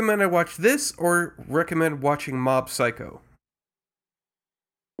you recommend I watch this or recommend watching Mob Psycho?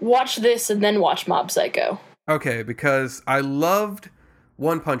 Watch this and then watch Mob Psycho. Okay, because I loved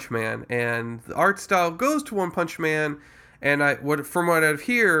One Punch Man, and the art style goes to One Punch Man, and from what I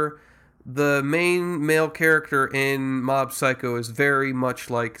hear, the main male character in Mob Psycho is very much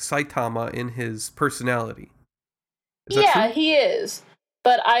like Saitama in his personality. Is that true? He is.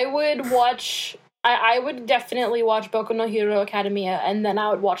 But I would watch... I would definitely watch Boku no Hero Academia, and then I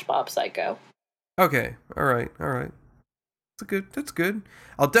would watch Mob Psycho. Okay, alright. That's good.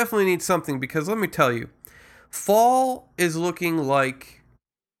 I'll definitely need something, because let me tell you, fall is looking like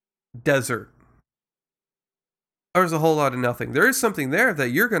desert. There's a whole lot of nothing. There is something there that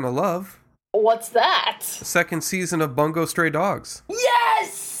you're gonna love. What's that? The second season of Bungo Stray Dogs.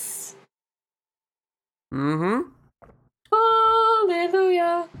 Yes! Mm-hmm.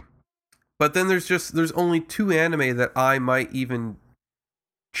 Hallelujah. But then there's only 2 anime that I might even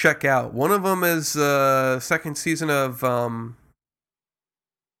check out. One of them is second season of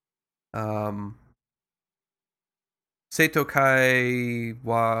Seito Kai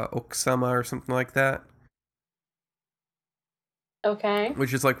wa Okusama or something like that. Okay.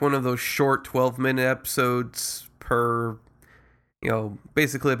 Which is like one of those short 12-minute episodes per,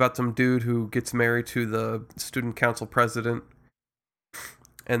 basically about some dude who gets married to the student council president.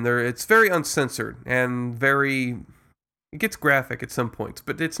 And it's very uncensored and it gets graphic at some points,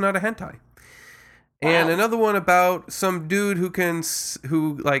 but it's not a hentai. Wow. And another one about some dude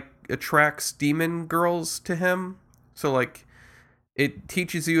who attracts demon girls to him. So like it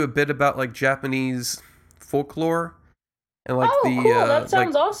teaches you a bit about like Japanese folklore and like cool. That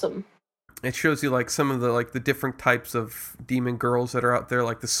sounds awesome. It shows you like some of the different types of demon girls that are out there,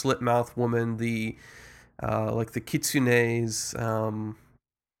 like the slit mouth woman, the kitsunes,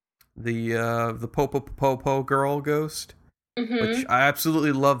 the Popo girl ghost, which I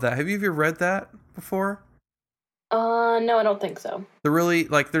absolutely love that. Have you ever read that before? No, I don't think so.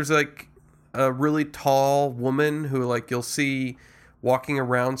 There's like a really tall woman who like you'll see walking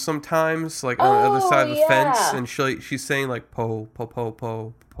around sometimes, like on the other side of the fence, and she's saying like po po po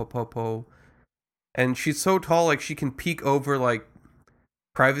po po po po, and she's so tall like she can peek over like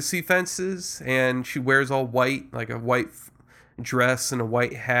privacy fences, and she wears all white, like a white dress and a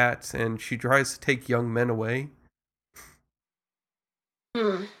white hat, and she tries to take young men away.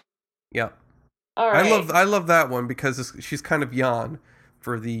 Yeah. All right. I love that one because she's kind of yawn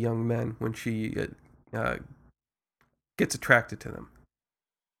for the young men when she gets attracted to them.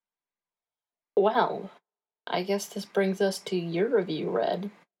 Well, I guess this brings us to your review, Red.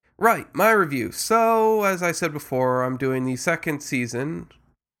 Right, my review. So, as I said before, I'm doing the second season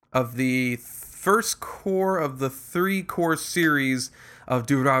of the first core of the 3-core series of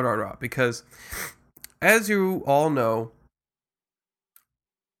Durarara, because as you all know,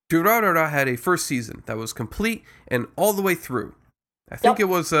 Durarara had a first season that was complete and all the way through. I think it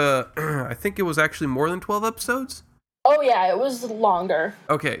was actually more than 12 episodes. Oh yeah, it was longer.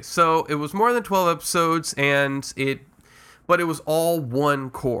 Okay, so it was more than 12 episodes but it was all one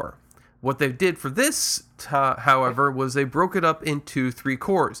core. What they did for this, however, was they broke it up into 3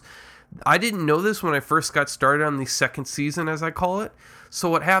 cores. I didn't know this when I first got started on the second season, as I call it. So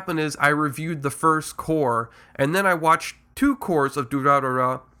what happened is I reviewed the first core, and then I watched 2 cores of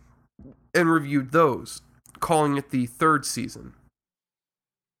Durarara and reviewed those, calling it the third season.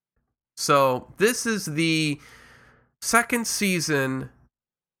 So this is the second season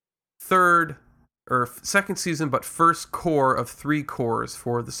but first core of 3 cores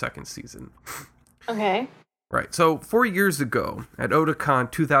for the second season. Okay. Right, so 4 years ago, at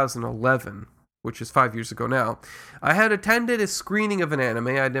Otakon 2011, which is 5 years ago now, I had attended a screening of an anime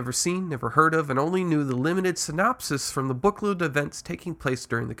I'd never seen, never heard of, and only knew the limited synopsis from the booklet events taking place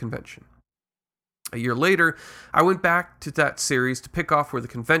during the convention. A year later, I went back to that series to pick off where the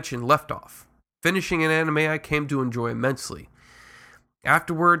convention left off, finishing an anime I came to enjoy immensely.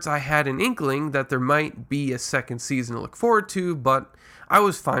 Afterwards, I had an inkling that there might be a second season to look forward to, but I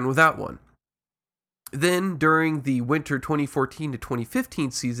was fine without one. Then, during the winter 2014 to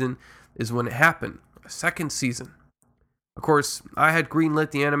 2015 season, is when it happened. A second season. Of course, I had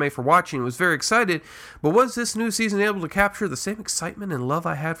greenlit the anime for watching and was very excited, but was this new season able to capture the same excitement and love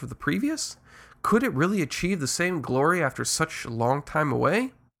I had for the previous? Could it really achieve the same glory after such a long time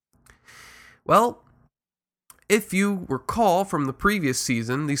away? Well, if you recall from the previous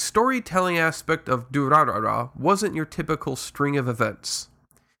season, the storytelling aspect of Durarara wasn't your typical string of events.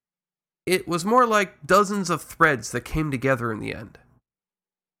 It was more like dozens of threads that came together in the end.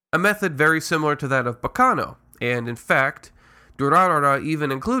 A method very similar to that of Baccano, and in fact, Durarara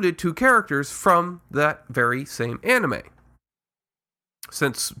even included 2 characters from that very same anime.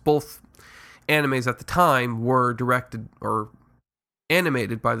 Since both animes at the time were directed or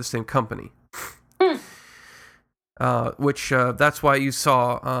animated by the same company. That's why you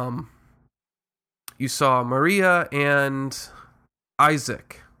saw Maria and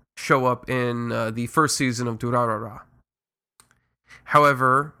Isaac show up in the first season of Durarara.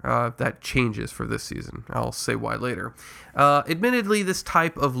 However, that changes for this season. I'll say why later. Admittedly, this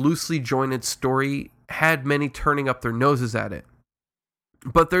type of loosely jointed story had many turning up their noses at it.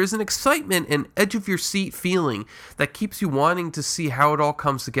 But there's an excitement and edge-of-your-seat feeling that keeps you wanting to see how it all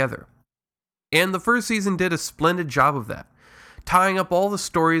comes together. And the first season did a splendid job of that, tying up all the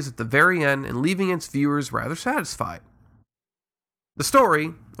stories at the very end and leaving its viewers rather satisfied. The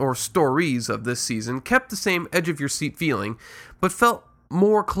story, or stories of this season, kept the same edge-of-your-seat feeling, but felt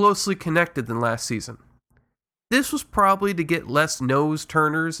more closely connected than last season. This was probably to get less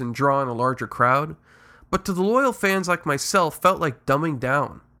nose-turners and draw in a larger crowd, but to the loyal fans like myself felt like dumbing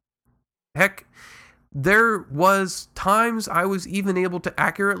down. Heck, there was times I was even able to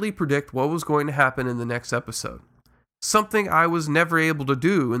accurately predict what was going to happen in the next episode, something I was never able to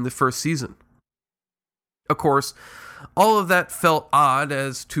do in the first season. Of course, all of that felt odd,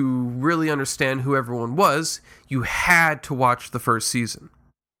 as to really understand who everyone was, you had to watch the first season.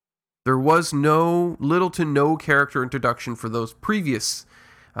 There was little to no character introduction for those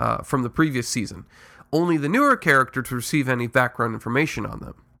from the previous season. Only the newer characters receive any background information on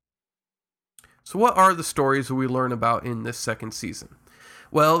them. So what are the stories that we learn about in this second season?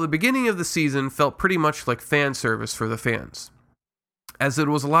 Well, the beginning of the season felt pretty much like fan service for the fans, as it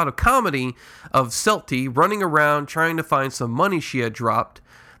was a lot of comedy of Celti running around trying to find some money she had dropped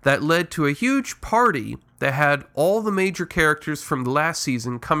that led to a huge party that had all the major characters from the last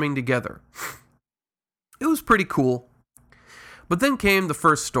season coming together. It was pretty cool. But then came the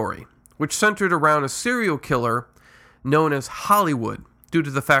first story, which centered around a serial killer known as Hollywood, due to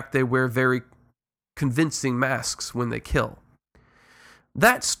the fact they wear very convincing masks when they kill.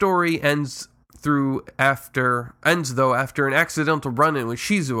 That story ends after an accidental run-in with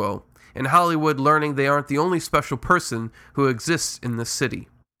Shizuo, and Hollywood learning they aren't the only special person who exists in this city.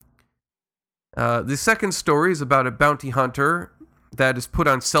 The second story is about a bounty hunter that is put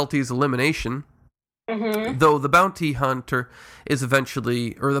on Celti's elimination, though the bounty is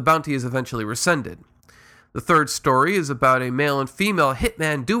eventually rescinded. The third story is about a male and female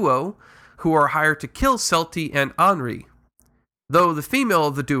hitman duo who are hired to kill Celti and Henri, though the female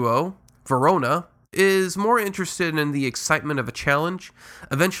of the duo, Verona, is more interested in the excitement of a challenge,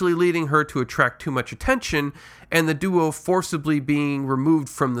 eventually leading her to attract too much attention, and the duo forcibly being removed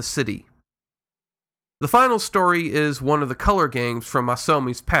from the city. The final story is one of the color gangs from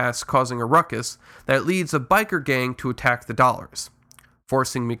Masaomi's past causing a ruckus that leads a biker gang to attack the dollars,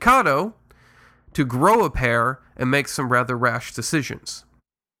 forcing Mikado to grow a pair and make some rather rash decisions.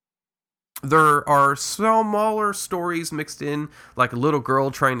 There are smaller stories mixed in, like a little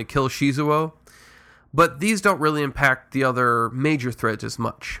girl trying to kill Shizuo, but these don't really impact the other major threads as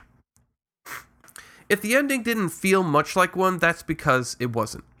much. If the ending didn't feel much like one, that's because it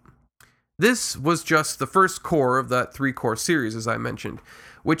wasn't. This was just the first core of that 3-core series, as I mentioned,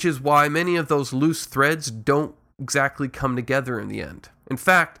 which is why many of those loose threads don't exactly come together in the end. In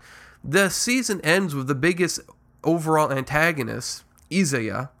fact, the season ends with the biggest overall antagonist,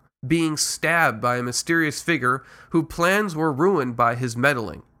 Izaya, being stabbed by a mysterious figure whose plans were ruined by his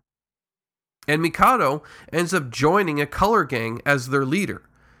meddling. And Mikado ends up joining a color gang as their leader,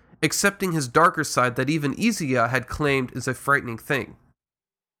 accepting his darker side that even Izaya had claimed is a frightening thing.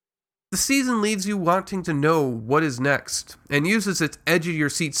 The season leaves you wanting to know what is next, and uses its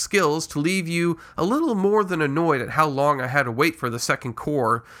edge-of-your-seat skills to leave you a little more than annoyed at how long I had to wait for the second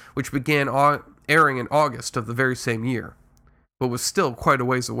core, which began airing in August of the very same year, but was still quite a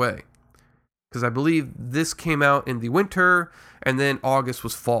ways away. Because I believe this came out in the winter, and then August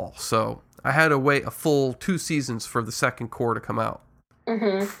was fall, so I had to wait a full 2 seasons for the second core to come out.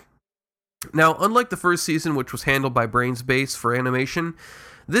 Now, unlike the first season, which was handled by Brainsbase for animation,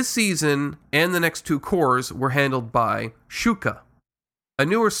 This season and the next 2 cores were handled by Shuka, a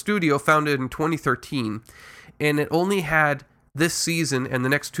newer studio founded in 2013, and it only had this season and the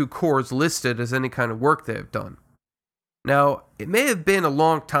next 2 cores listed as any kind of work they have done. Now, it may have been a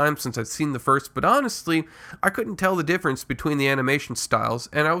long time since I'd seen the first, but honestly, I couldn't tell the difference between the animation styles,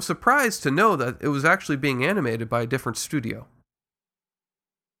 and I was surprised to know that it was actually being animated by a different studio.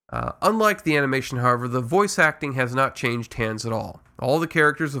 Unlike the animation, however, the voice acting has not changed hands at all. All the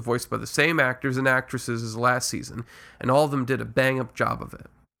characters are voiced by the same actors and actresses as last season, and all of them did a bang-up job of it.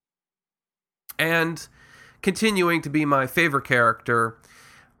 And continuing to be my favorite character,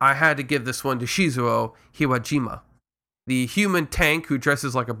 I had to give this one to Shizuo Hiwajima, the human tank who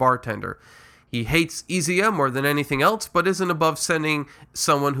dresses like a bartender. He hates Izuya more than anything else, but isn't above sending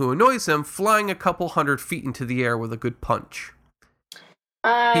someone who annoys him flying a couple 100 feet into the air with a good punch.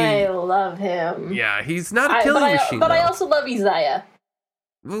 I love him. Yeah, he's not a killing machine. But I also love Izuya.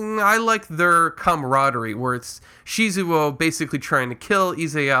 I like their camaraderie, where it's Shizuo basically trying to kill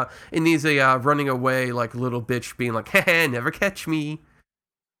Izuya, and Izuya running away like a little bitch, being like, "Heh, never catch me."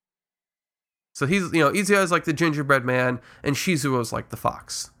 So he's, Izuya is like the gingerbread man, and Shizuo is like the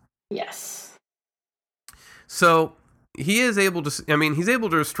fox. Yes. So he's able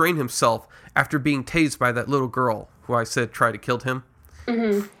to restrain himself after being tased by that little girl who I said tried to kill him.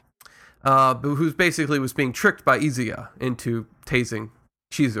 Mm-hmm. But who's basically was being tricked by Izuya into tasing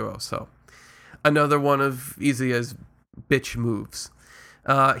Shizuo. So another one of Izuya's bitch moves.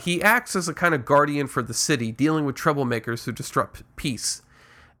 He acts as a kind of guardian for the city, dealing with troublemakers who disrupt peace.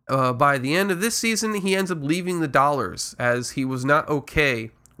 By the end of this season, he ends up leaving the dollars, as he was not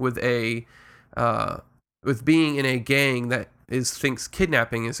okay with with being in a gang that thinks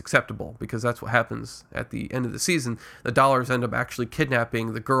kidnapping is acceptable, because that's what happens at the end of the season. The dollars end up actually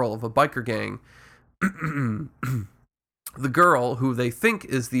kidnapping the girl of a biker gang. The girl, who they think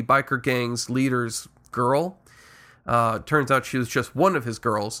is the biker gang's leader's girl, turns out she was just one of his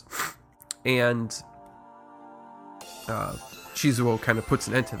girls, and Shizuo kind of puts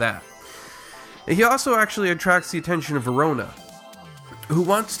an end to that. He also actually attracts the attention of Verona, who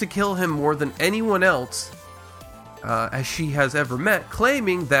wants to kill him more than anyone else as she has ever met,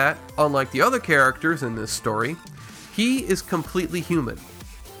 claiming that, unlike the other characters in this story, he is completely human.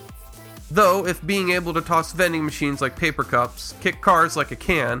 Though, if being able to toss vending machines like paper cups, kick cars like a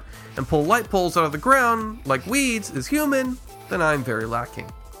can, and pull light poles out of the ground like weeds is human, then I'm very lacking.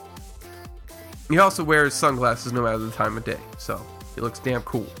 He also wears sunglasses no matter the time of day, so he looks damn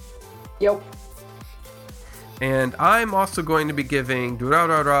cool. Yep. And I'm also going to be giving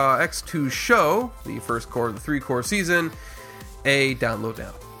Durarara X2 Show, the first core of the 3-core season, a download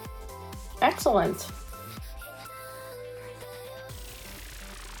now. Excellent.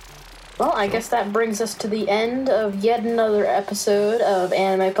 Well, I guess that brings us to the end of yet another episode of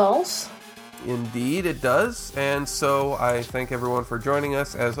Anime Pulse. Indeed, it does. And so I thank everyone for joining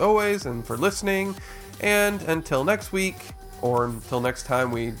us as always and for listening. And until next week, or until next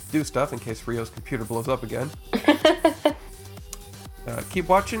time we do stuff in case Rio's computer blows up again. Keep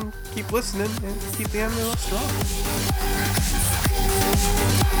watching, keep listening, and keep the anime strong.